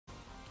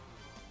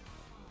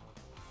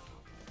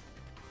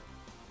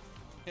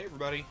Hey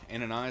everybody,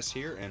 Ananias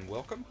here, and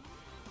welcome.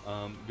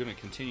 I'm going to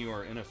continue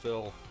our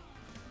NFL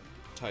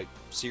type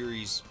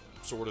series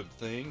sort of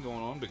thing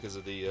going on because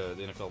of the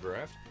NFL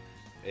draft.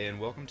 And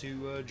welcome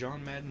to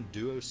John Madden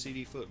Duo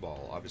CD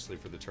Football, obviously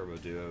for the Turbo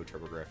Duo,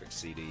 Turbografx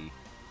CD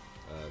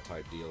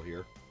type deal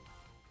here.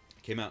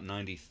 Came out in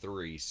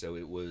 '93, so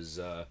it was.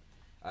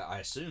 I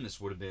assume this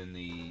would have been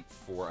the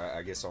for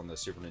I guess on the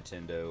Super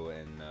Nintendo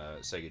and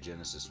Sega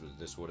Genesis.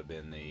 This would have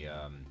been the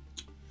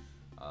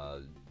uh,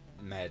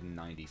 Madden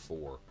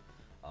 '94.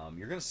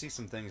 You're going to see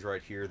some things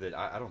right here that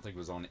I don't think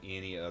was on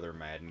any other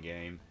Madden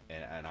game,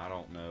 and I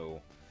don't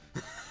know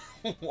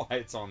why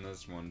it's on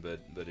this one,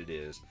 but it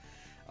is.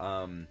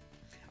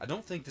 I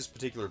don't think this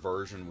particular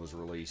version was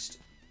released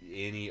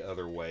any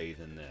other way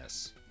than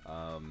this.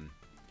 So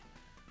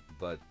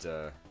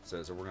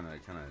we're going to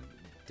kind of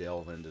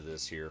delve into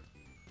this here.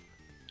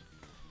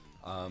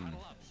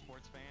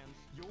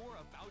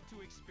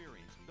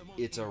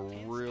 It's a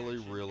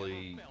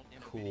really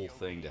cool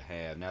thing to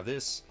have. Now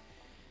this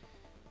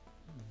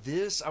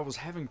I was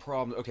having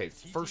problems. Okay,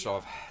 first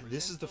off,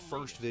 this is the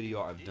first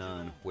video I've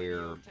done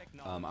where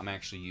I'm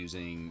actually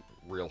using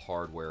real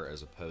hardware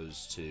as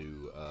opposed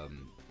to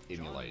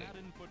emulating.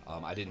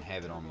 I didn't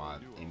have it on my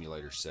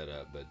emulator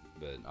setup, but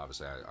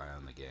obviously I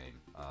own the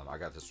game. I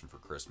got this one for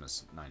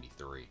Christmas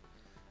 '93.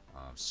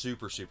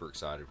 Super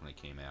excited when it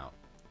came out.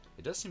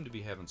 It does seem to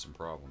be having some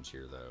problems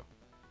here though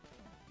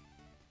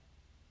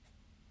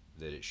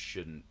that it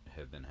shouldn't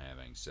have been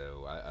having.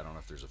 So I don't know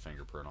if there's a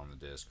fingerprint on the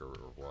disc or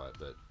what,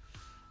 but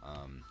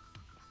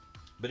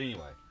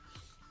anyway,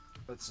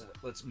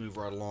 let's move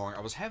right along.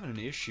 I was having an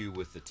issue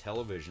with the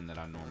television that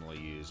I normally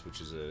use, which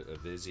is a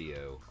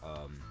Vizio.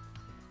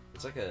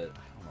 It's like a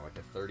I don't know, like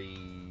a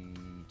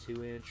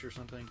 32 inch or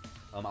something.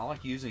 I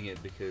like using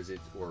it because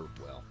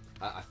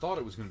I thought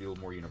it was going to be a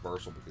little more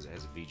universal because it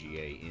has a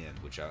VGA in,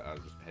 which I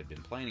had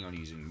been planning on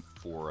using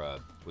for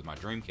with my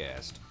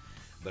Dreamcast.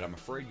 But I'm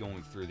afraid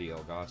going through the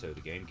Elgato, the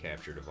game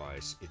capture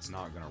device, it's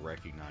not going to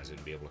recognize it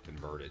and be able to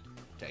convert it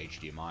to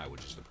HDMI,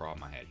 which is the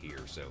problem I had here.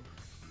 So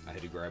I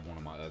had to grab one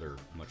of my other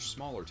much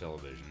smaller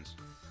televisions,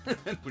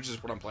 which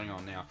is what I'm playing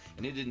on now,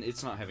 and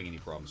it's not having any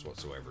problems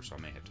whatsoever. So I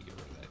may have to get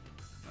rid of that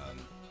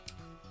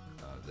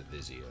the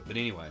Vizio. But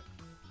anyway,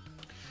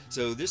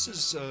 so this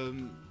is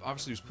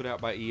obviously was put out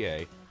by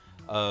EA.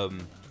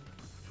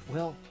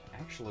 Well,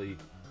 actually,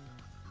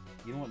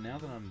 you know what? Now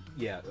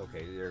that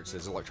okay, there it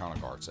says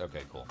Electronic Arts.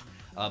 Okay, cool.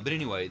 But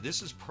anyway,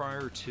 this is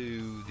prior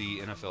to the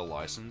NFL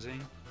licensing,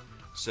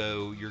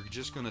 so you're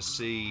just going to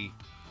see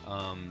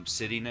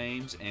city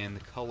names, and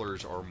the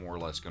colors are more or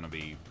less going to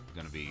be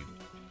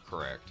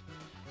correct.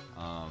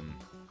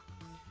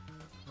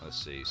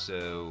 Let's see.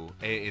 So,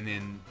 and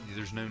then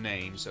there's no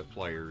names of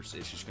players.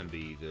 It's just going to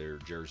be their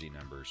jersey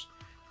numbers.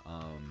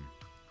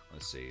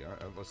 Let's see.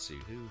 Let's see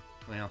who.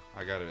 Well,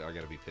 I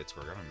gotta be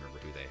Pittsburgh. I don't remember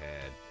who they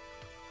had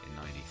in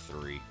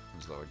 '93.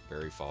 Was that like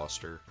Barry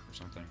Foster or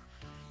something?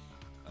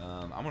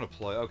 I'm gonna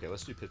play. Okay,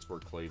 let's do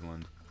Pittsburgh,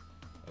 Cleveland,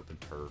 Open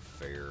Turf,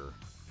 Fair.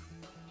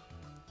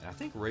 And I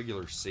think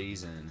regular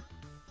season,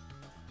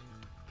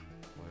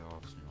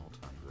 playoffs, and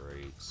all-time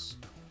greats.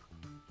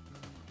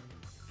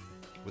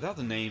 Without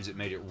the names, it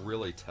made it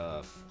really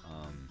tough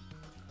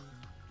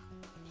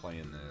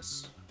playing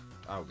this.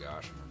 Oh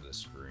gosh, I remember this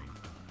screen.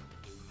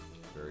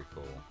 Very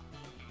cool.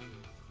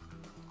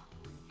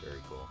 Very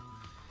cool.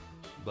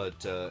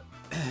 But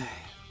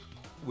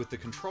with the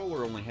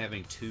controller only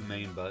having two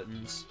main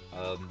buttons,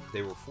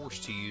 they were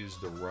forced to use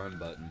the run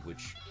button,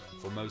 which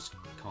for most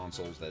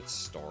consoles that's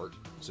start.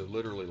 So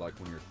literally, like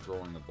when you're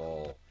throwing the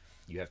ball,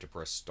 you have to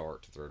press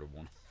start to throw to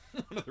one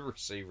of the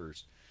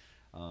receivers.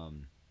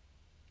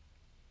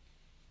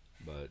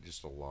 But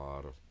just a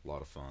lot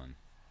of fun.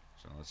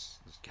 So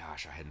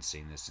gosh, I hadn't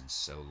seen this in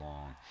so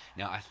long.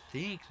 Now I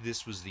think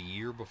this was the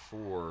year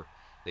before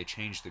they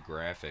changed the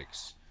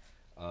graphics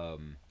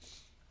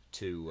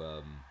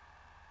to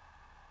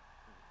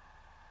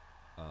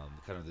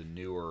kind of the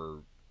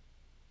newer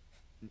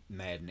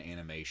Madden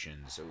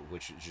animations,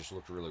 which just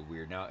looked really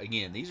weird. Now,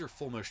 again, these are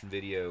full motion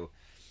video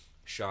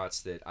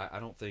shots that I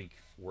don't think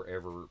were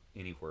ever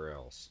anywhere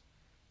else,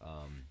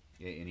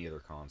 in any other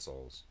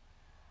consoles.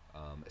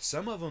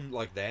 Some of them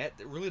like that,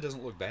 it really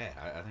doesn't look bad.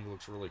 I think it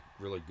looks really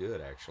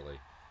good, actually.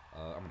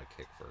 I'm going to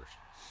kick first.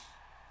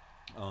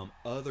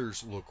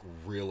 Others look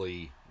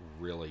really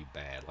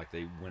bad. Like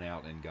they went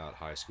out and got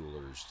high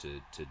schoolers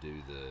to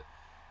do the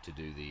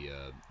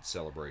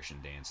celebration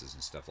dances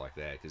and stuff like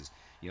that, because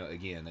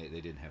again they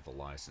didn't have the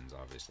license,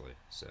 obviously.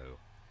 So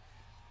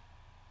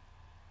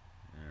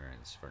all right,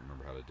 let's see if I can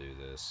remember how to do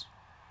this.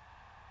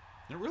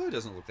 And it really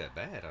doesn't look that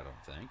bad, I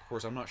don't think. Of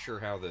course, I'm not sure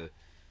how the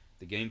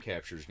game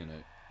capture is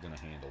gonna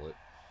handle it,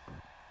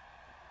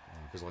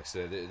 because like I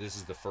said, this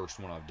is the first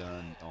one I've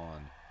done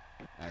on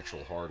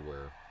actual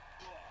hardware.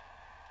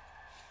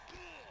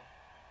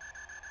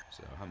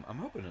 So I'm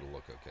hoping it'll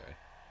look okay.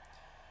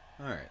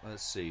 Alright,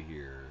 let's see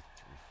here.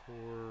 3,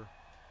 4.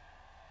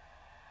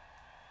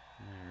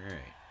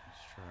 Alright,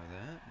 let's try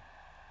that.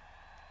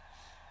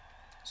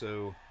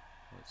 So,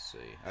 Let's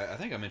see. I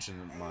think I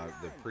mentioned in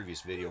the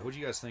previous video. What do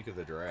you guys think of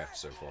the draft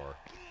so far?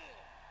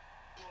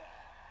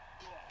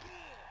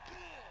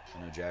 I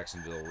know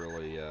Jacksonville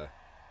really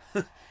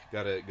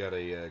got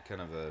a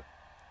kind of a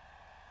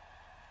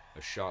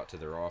shot to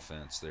their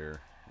offense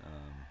there.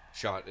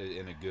 Shot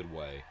in a good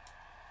way.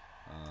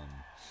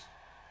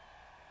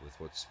 With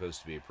what's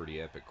supposed to be a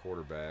pretty epic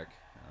quarterback.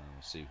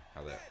 We'll see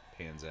how that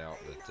pans out.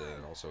 But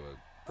also a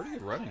pretty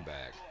good running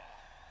back,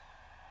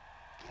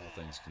 all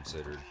things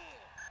considered.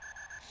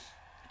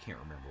 I can't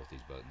remember what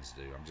these buttons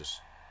do. I'm just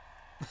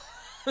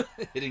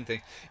hitting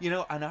things. You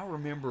know, and I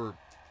remember...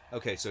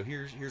 Okay, so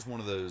here's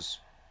one of those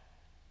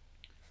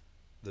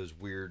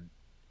weird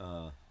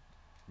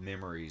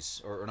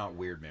memories, or not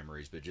weird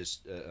memories, but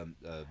just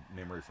a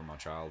memory from my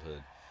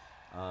childhood.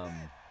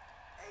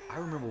 I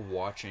remember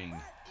watching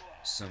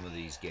some of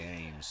these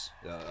games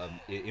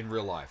in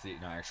real life,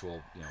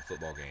 actual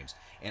football games,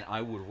 and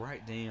I would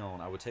write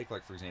down. I would take,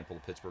 like, for example,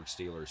 the Pittsburgh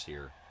Steelers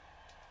here,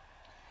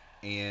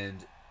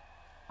 and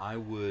I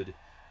would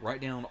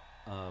write down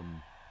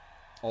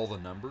all the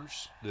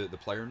numbers, the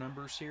player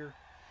numbers here,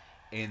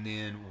 and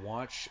then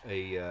watch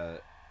a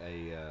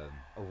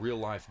real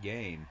life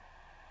game,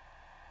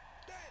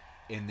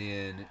 and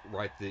then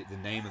write the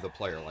name of the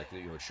player, like,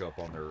 it'd show up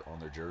on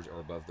their jersey, or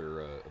above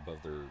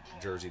their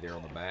jersey there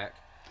on the back,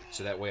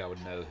 so that way I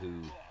would know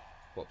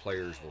what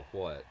players were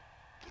what,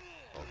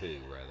 or who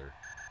rather.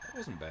 That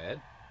wasn't bad,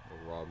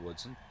 little Rod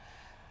Woodson.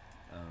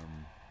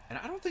 And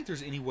I don't think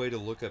there's any way to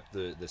look up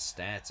the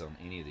stats on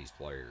any of these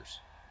players.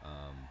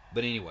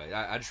 But anyway,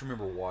 I just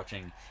remember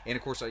watching, and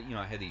of course I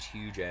had these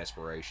huge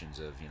aspirations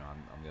of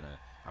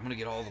I'm gonna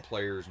get all the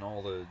players and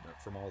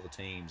from all the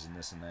teams and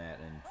this and that,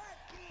 and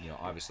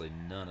obviously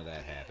none of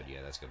that happened.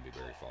 Yeah, that's gonna be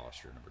Barry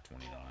Foster, number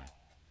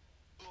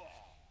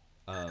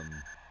 29.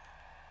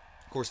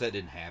 Of course that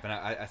didn't happen.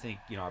 I think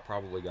I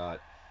probably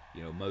got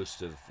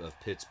most of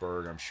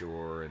Pittsburgh, I'm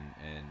sure, and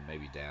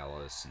maybe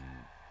Dallas and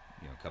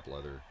a couple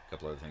other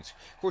things.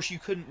 Of course, you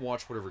couldn't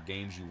watch whatever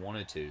games you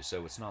wanted to,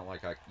 so it's not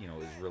like it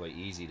was really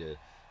easy to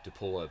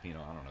pull up, I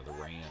don't know, the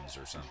Rams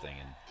or something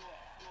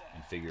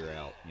and figure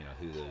out,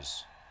 who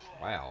those.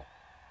 Wow,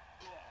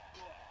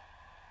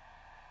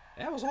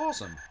 that was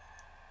awesome.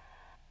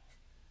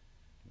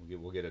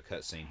 We'll get a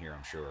cutscene here,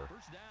 I'm sure.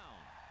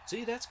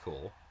 See, that's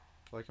cool.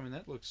 Like, I mean,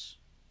 that's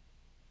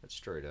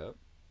straight up.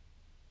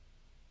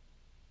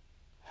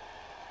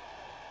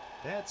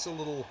 That's a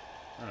little,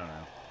 I don't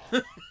know.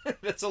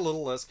 That's a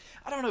little less.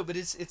 I don't know, but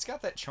it's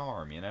got that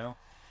charm,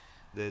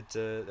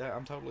 that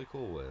I'm totally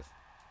cool with.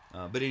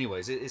 But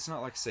anyways, it's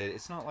not like I said.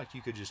 It's not like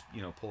you could just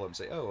pull up and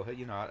say, oh, hey,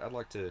 I'd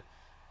like to,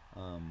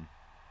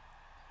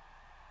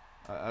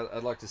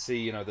 I'd like to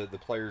see the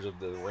players of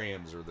the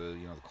Rams or the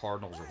the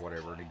Cardinals or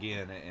whatever. And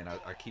again, and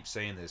I keep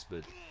saying this,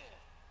 but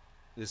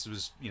this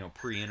was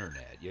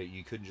pre-internet.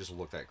 You couldn't just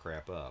look that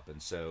crap up,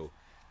 and so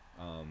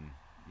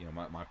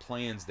my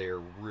plans there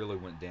really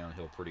went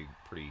downhill pretty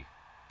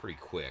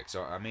quick.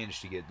 So I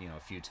managed to get a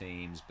few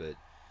teams, but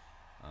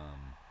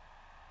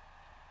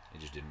it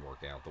just didn't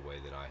work out the way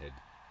that I had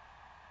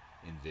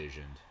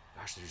envisioned.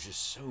 Gosh, there's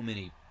just so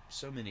many,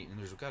 and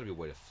there's got to be a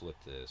way to flip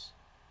this.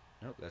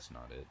 Nope, that's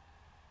not it.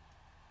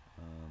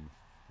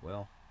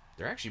 Well,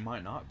 there actually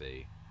might not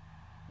be.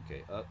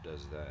 Okay, up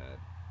does that.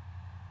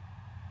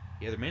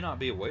 Yeah, there may not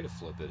be a way to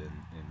flip it in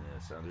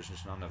this. There's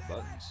just not enough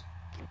buttons.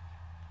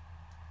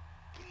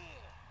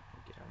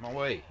 Get out of my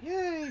way!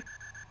 Yay!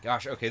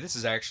 Gosh, okay, this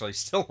is actually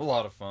still a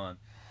lot of fun.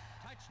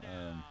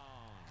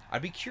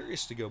 I'd be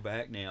curious to go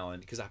back now,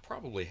 and because I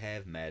probably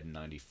have Madden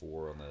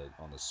 94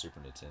 on the Super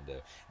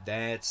Nintendo.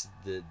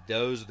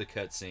 Those are the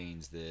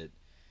cutscenes that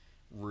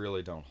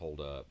really don't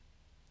hold up,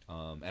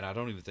 and I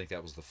don't even think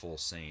that was the full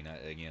scene.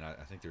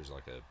 I think there's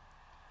like a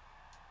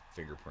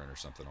fingerprint or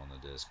something on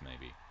the disc,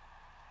 maybe,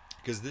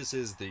 because this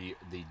is the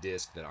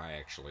disc that I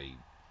actually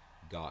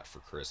got for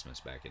Christmas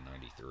back in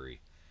 '93.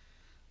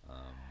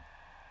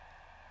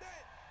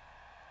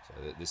 So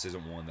this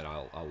isn't one that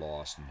I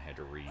lost and had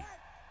to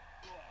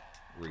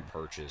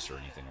repurchase or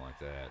anything like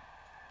that.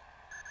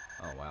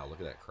 Oh wow, look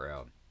at that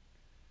crowd.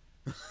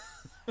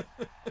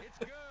 It's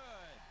good.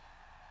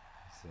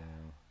 So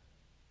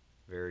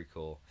very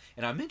cool.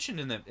 And I mentioned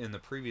in the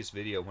previous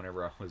video,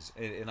 whenever I was,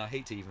 and I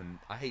hate to even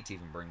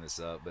bring this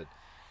up, but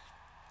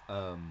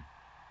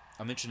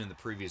I mentioned in the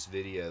previous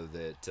video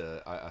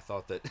that I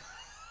thought that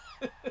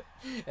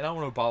and I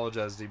want to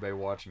apologize to anybody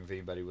watching if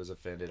anybody was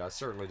offended. I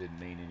certainly didn't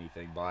mean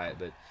anything by it,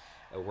 but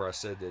where I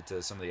said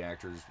that some of the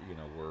actors,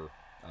 were,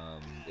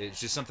 it's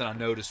just something I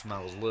noticed when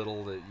I was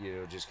little that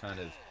just kind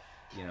of,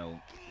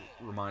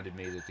 reminded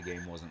me that the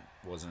game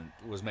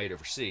was made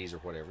overseas or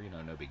whatever.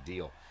 No big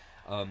deal.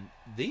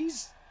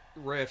 These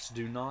refs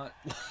do not.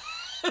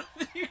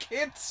 You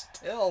can't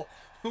tell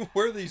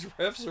where these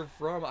refs are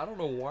from. I don't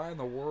know why in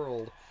the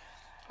world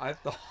I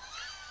thought.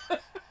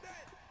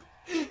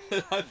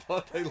 I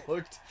thought they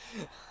looked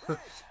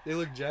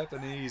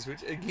Japanese,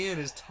 which again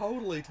is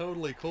totally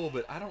cool,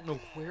 but I don't know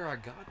where I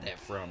got that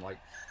from. Like,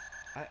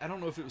 I don't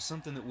know if it was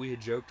something that we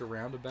had joked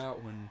around about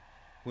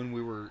when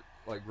we were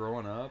like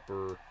growing up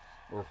or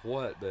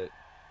what, but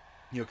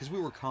you know, because we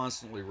were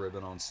constantly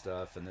ribbing on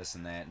stuff and this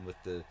and that, and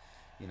with the,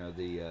 you know,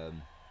 the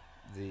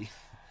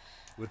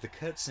with the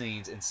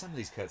cutscenes, and some of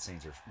these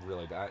cutscenes are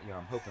really bad. You know,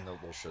 I'm hoping they'll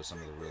show some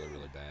of the really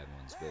really bad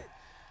ones, but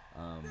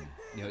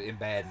you know, in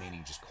bad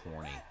meaning just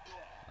corny.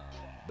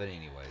 But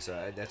anyway,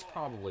 so that's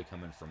probably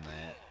coming from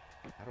that.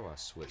 How do I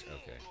switch?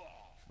 Okay,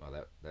 well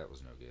that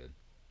was no good.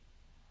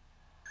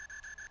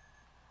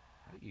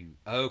 How do you?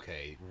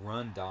 Okay,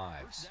 run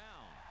dives.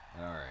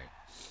 All right.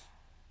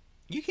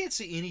 You can't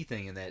see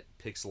anything in that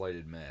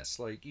pixelated mess.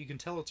 Like, you can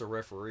tell it's a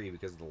referee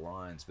because of the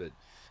lines, but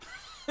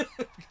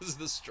because of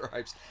the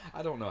stripes,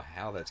 I don't know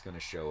how that's going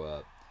to show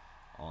up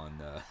on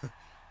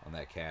on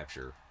that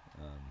capture.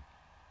 We'll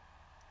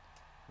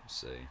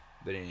see.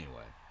 But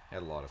anyway,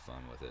 had a lot of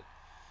fun with it.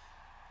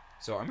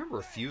 So I remember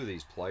a few of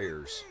these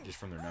players just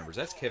from their numbers.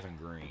 That's Kevin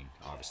Green,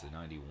 obviously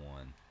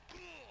 91,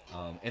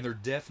 and there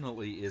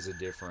definitely is a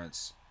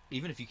difference.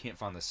 Even if you can't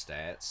find the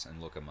stats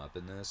and look them up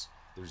in this,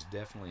 there's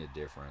definitely a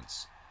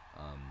difference.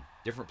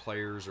 Different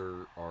players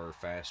are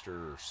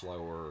faster or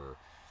slower, or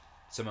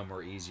some of them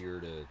are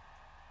easier to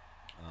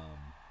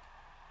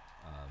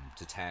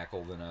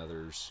tackle than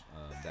others,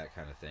 that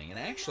kind of thing. And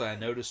actually, I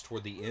noticed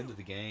toward the end of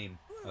the game,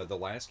 the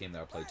last game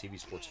that I played, TV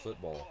Sports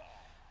Football,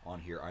 on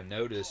here, I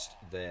noticed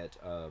that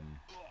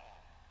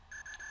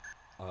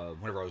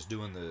whenever I was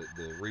doing the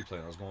replay,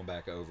 and I was going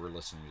back over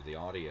listening to the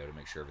audio to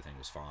make sure everything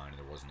was fine and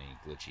there wasn't any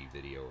glitchy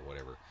video or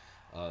whatever,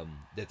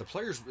 that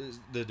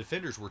the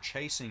defenders were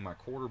chasing my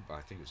quarterback.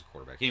 I think it was a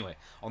quarterback. Anyway,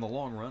 on the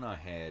long run I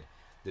had,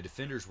 the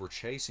defenders were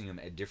chasing him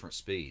at different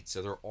speeds.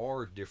 So there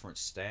are different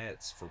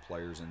stats for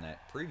players in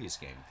that previous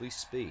game, at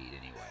least speed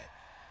anyway.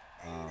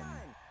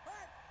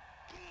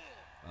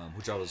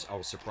 Which I was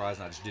surprised,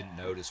 and I just didn't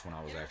notice when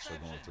I was actually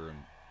going through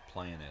and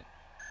playing it.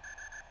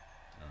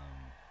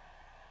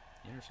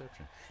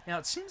 Interception. Now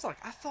it seems like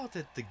I thought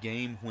that the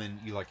game, when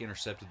you like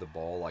intercepted the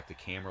ball, like the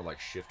camera like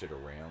shifted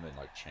around and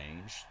like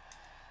changed.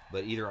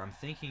 But either I'm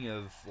thinking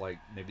of like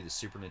maybe the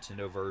Super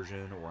Nintendo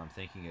version, or I'm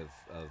thinking of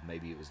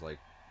maybe it was like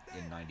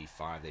in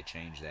 '95 they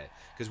changed that.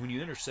 Because when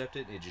you intercept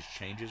it, it just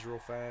changes real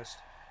fast.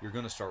 You're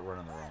going to start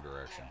running the wrong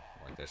direction.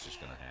 Like, that's just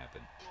going to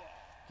happen.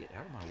 Get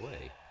out of my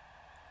way.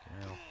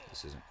 Well,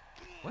 this isn't...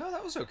 Well,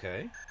 that was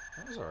okay.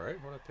 That was alright.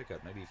 What did I pick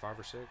up? Maybe 5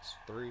 or 6?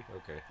 3?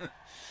 Okay.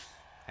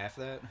 Half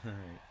that?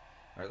 Alright.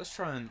 Alright, let's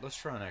try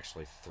and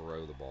actually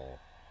throw the ball.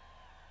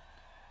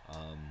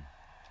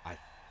 I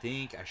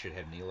think I should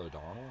have Neil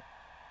O'Donnell.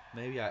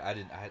 Maybe I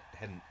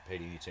hadn't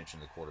paid any attention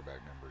to the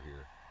quarterback number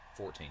here.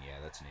 14, yeah,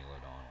 that's Neil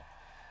O'Donnell.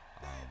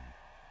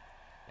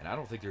 And I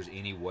don't think there's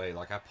any way,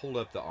 like I pulled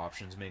up the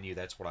options menu,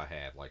 that's what I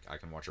have. Like I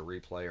can watch a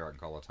replay or I can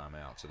call a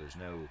timeout. So there's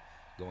no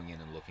going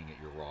in and looking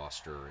at your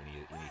roster or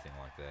anything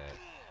like that.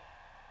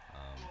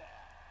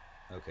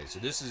 Okay, so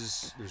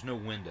there's no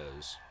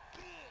windows.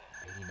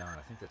 89,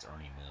 I think that's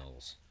Ernie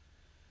Mills.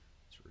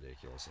 It's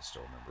ridiculous. I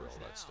still remember all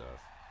that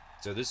stuff.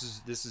 So this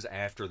is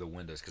after the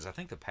windows, because I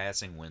think the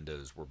passing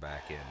windows were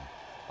back in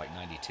like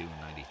 92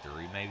 and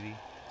 93, maybe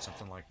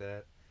something like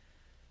that.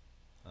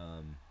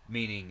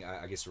 Meaning,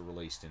 I guess it were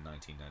released in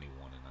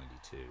 1991 and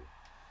 92.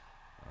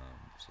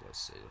 So let's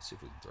see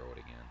if we can throw it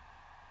again.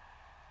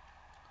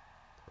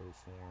 Pro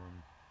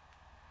form.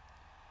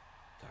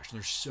 Gosh,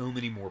 there's so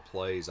many more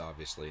plays,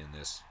 obviously, in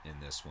this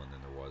one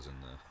than there was in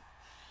the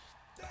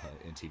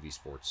in TV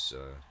Sports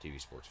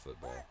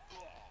Football.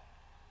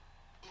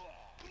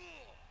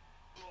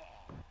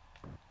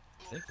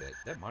 I think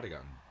that might have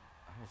gotten...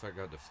 I don't know if that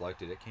got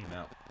deflected. It came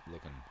out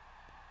looking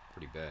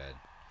pretty bad.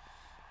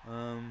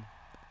 Alright,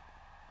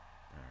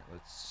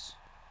 let's...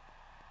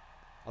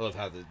 I love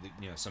how the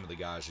some of the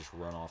guys just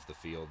run off the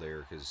field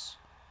there, because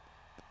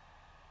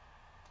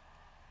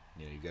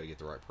you've got to get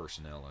the right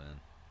personnel in.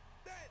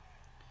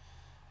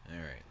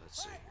 Alright,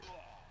 let's see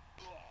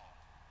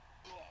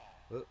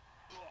here. Oh,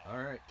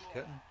 alright,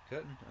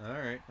 cutting.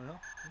 Alright, well,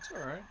 it's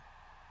alright.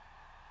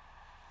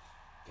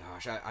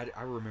 Gosh,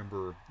 I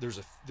remember there's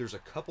a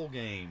couple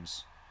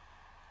games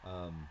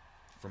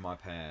from my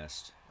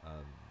past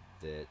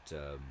that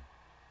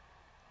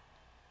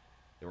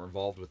were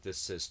involved with this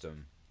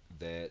system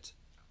that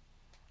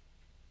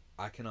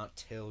I cannot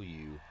tell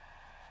you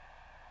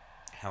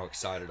how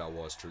excited I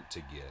was to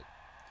get.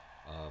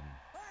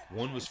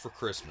 One was for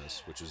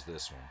Christmas, which is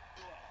this one.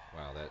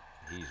 Wow,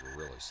 he's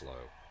really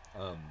slow.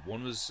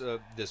 One was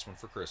this one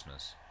for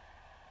Christmas.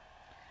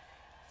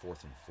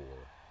 4th and 4.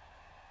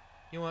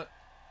 You know what?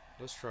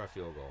 Let's try a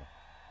field goal.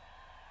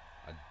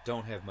 I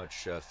don't have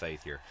much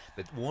faith here.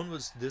 But one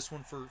was this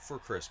one for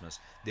Christmas.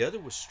 The other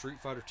was Street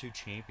Fighter 2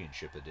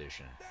 Championship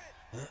Edition.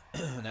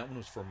 And that one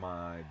was for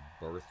my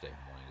birthday,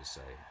 I'm wanting to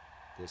say.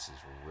 This is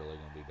really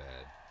going to be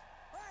bad.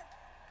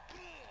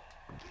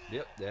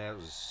 Yep,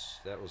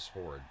 that was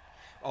horrid.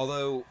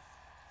 Although,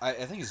 I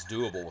think it's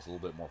doable with a little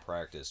bit more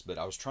practice. But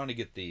I was trying to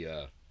get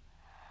the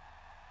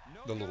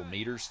little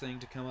meters thing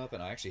to come up,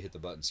 and I actually hit the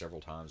button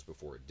several times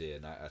before it did.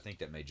 And I think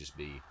that may just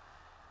be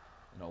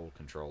an old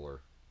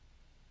controller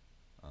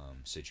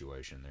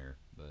situation there.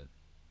 But,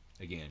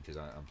 again, because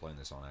I'm playing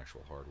this on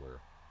actual hardware.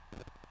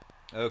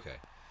 Okay,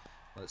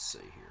 let's see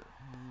here.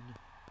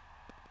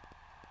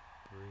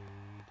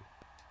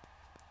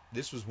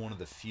 this was one of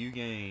the few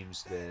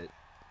games that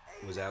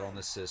was out on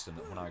this system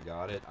that when I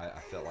got it, I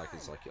felt like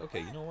it's like,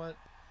 okay, you know what?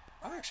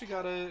 I've actually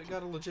got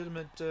a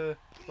legitimate, well,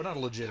 not a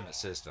legitimate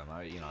system.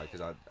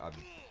 Because I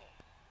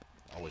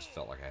always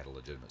felt like I had a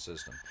legitimate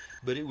system,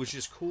 but it was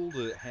just cool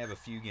to have a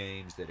few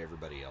games that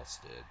everybody else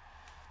did.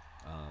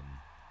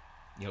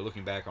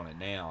 Looking back on it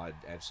now, I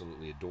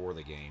absolutely adore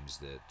the games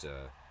that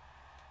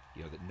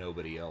that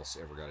nobody else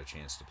ever got a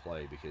chance to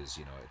play, because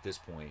at this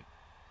point,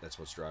 that's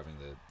what's driving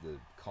the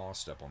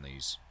cost up on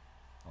these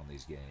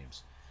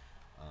games.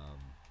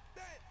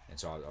 And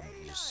so I'm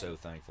just so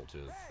thankful to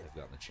have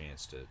gotten the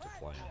chance to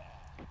play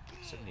them.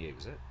 78,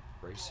 was that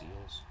Ray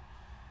Seals?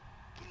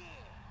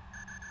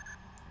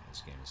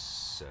 This game is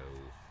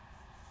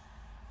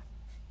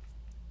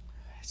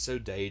so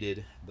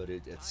dated, but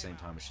at the same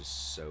time, it's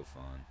just so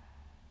fun.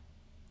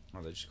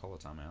 Oh, they just call a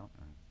timeout?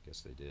 I guess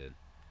they did.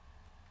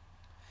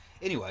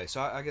 Anyway,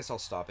 so I guess I'll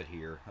stop it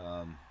here.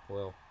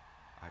 Well,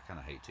 I kind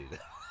of hate to, though.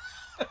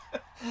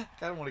 I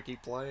kind of want to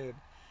keep playing.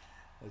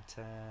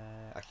 But,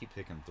 I keep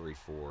picking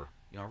 3-4.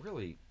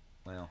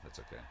 Well, that's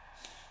okay.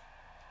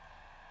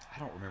 I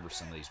don't remember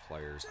some of these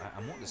players. I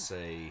want to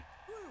say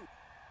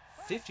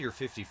 50 or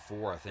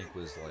 54, I think,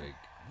 was like,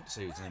 I want to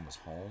say his name was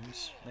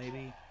Holmes,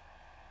 maybe?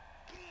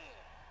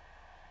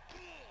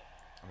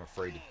 I'm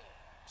afraid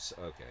to...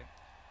 Okay.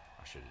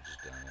 I should have just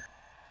done it.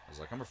 I was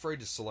like, I'm afraid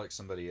to select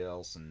somebody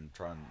else and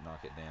try and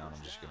knock it down.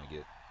 I'm just going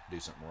to do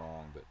something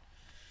wrong, but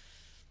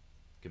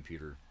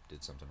computer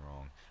did something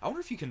wrong. I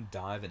wonder if you can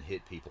dive and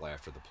hit people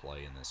after the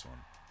play in this one.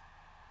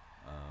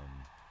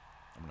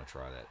 I'm going to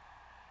try that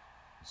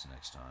this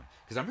next time.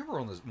 Because I remember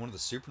on one of the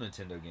Super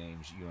Nintendo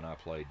games you and I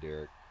played,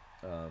 Derek,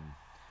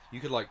 you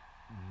could, like,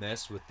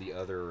 mess with the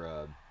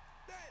other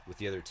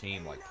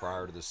team, like,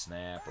 prior to the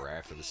snap or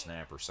after the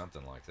snap or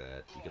something like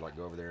that. You could, like,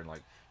 go over there and,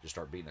 like, just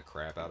start beating the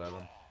crap out of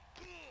them.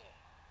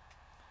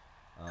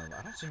 You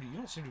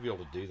don't seem to be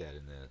able to do that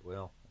in the...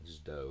 Well, I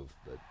just dove,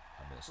 but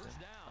I missed him,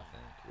 I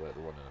think. Well,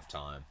 there wasn't enough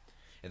time.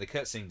 And the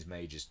cutscenes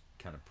may just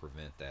kind of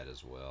prevent that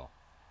as well.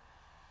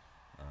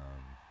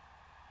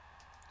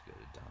 Let's go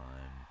to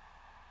dime.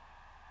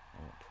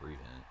 I won't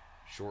prevent.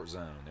 Short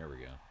zone, there we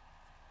go.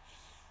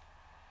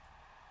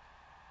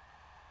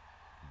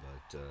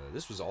 But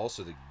this was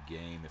also the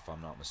game, if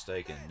I'm not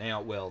mistaken.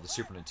 Now, well, the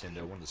Super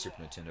Nintendo, one of the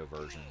Super Nintendo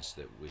versions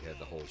that we had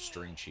the whole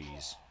string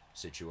cheese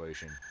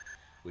situation.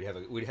 We'd have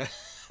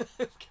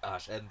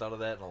gosh, I hadn't thought of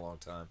that in a long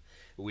time.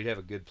 But we'd have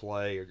a good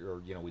play,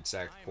 or we'd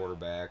sack the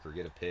quarterback, or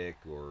get a pick,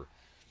 or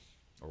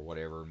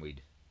whatever, and we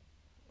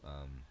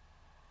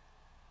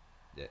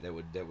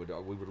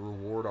would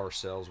reward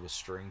ourselves with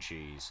string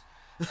cheese.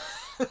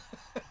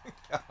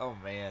 Oh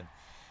man,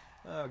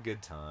 oh,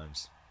 good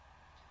times.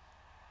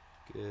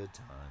 Good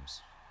times.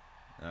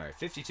 All right,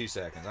 52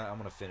 seconds. I'm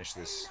gonna finish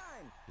this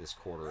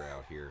quarter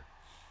out here.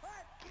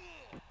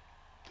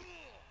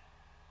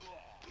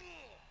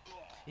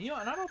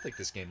 And I don't think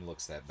this game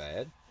looks that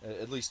bad.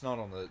 At least not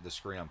on the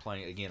screen I'm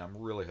playing. Again, I'm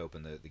really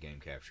hoping that the game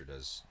capture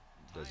does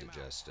it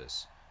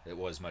justice.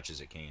 As much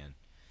as it can.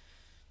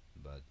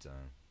 But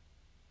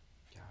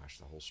gosh,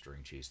 the whole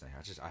string cheese thing.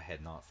 I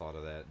had not thought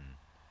of that in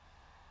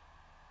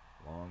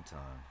a long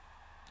time.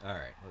 All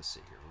right, let's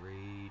see here.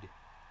 Read.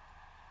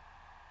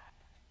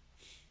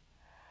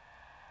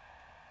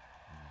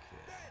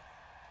 Okay.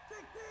 I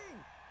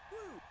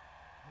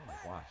don't know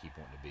why I keep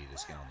wanting to be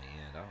this guy on the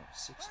end. I don't know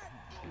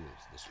who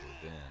this would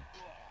have been.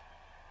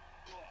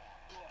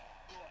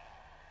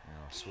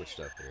 I switched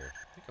up there.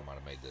 I think I might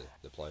have made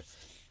the play.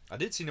 I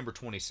did see number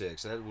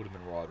 26. That would have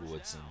been Rod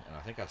Woodson. And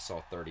I think I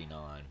saw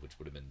 39, which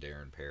would have been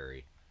Darren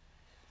Perry.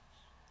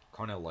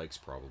 Carnell Lake's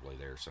probably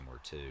there somewhere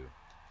too.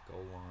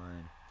 Goal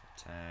line,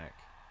 attack.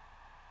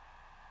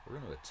 We're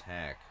going to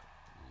attack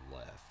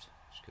left,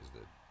 just because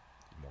there's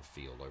more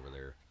field over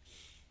there.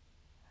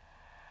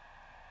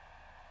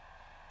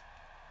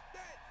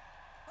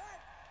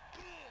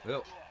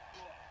 Well,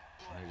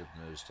 I need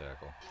a nose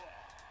tackle.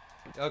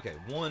 Okay,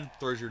 one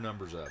throws your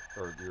numbers up,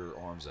 or your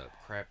arms up.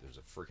 Crap, there's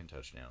a freaking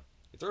touchdown.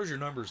 It throws your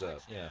numbers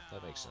up. Yeah,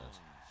 that makes sense.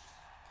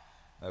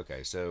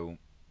 Okay, so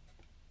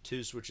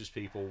 2 switches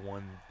people,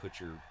 1 put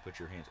your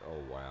hands.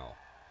 Oh wow.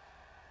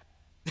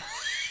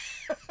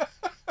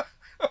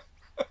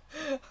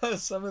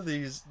 Some of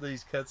these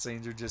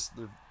cutscenes are just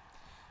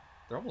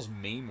they're almost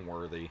meme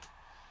worthy.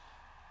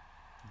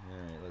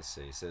 Alright, let's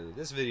see. So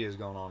this video has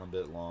gone on a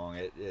bit long.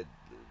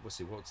 Let's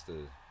see, what's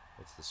the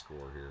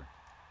score here?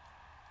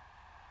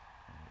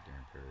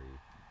 Darren Perry,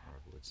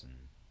 Rod Woodson.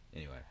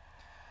 Anyway.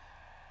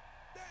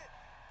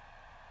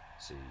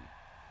 Let's see.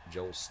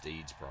 Joel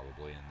Steed's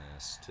probably in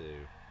this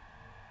too.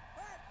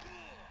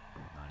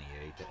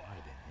 98, that might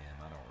have been him,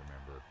 I don't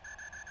remember.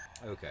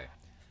 Okay.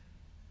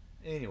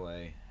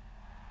 Anyway.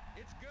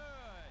 It's good.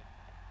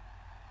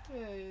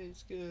 Yeah,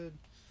 it's good.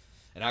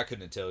 And I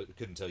couldn't tell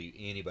you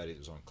anybody that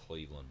was on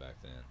Cleveland back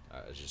then.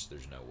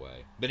 There's no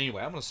way. But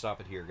anyway, I'm going to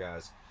stop it here,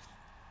 guys.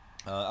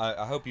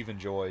 I hope you've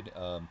enjoyed.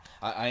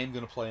 I am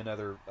going to play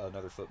another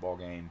football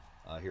game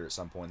here at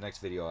some point. The next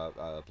video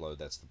I upload,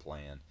 that's the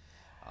plan.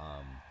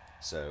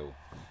 So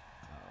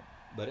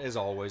But as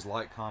always,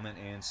 like, comment,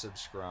 and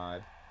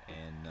subscribe.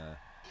 And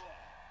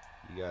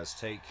you guys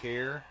take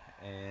care.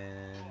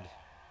 And,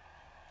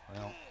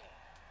 well,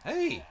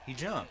 hey, he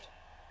jumped.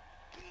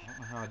 I don't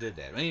know how I did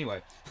that. But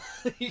anyway,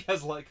 you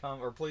guys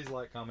please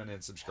like, comment,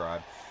 and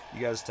subscribe.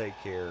 You guys take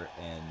care,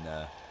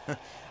 and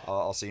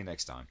I'll see you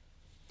next time.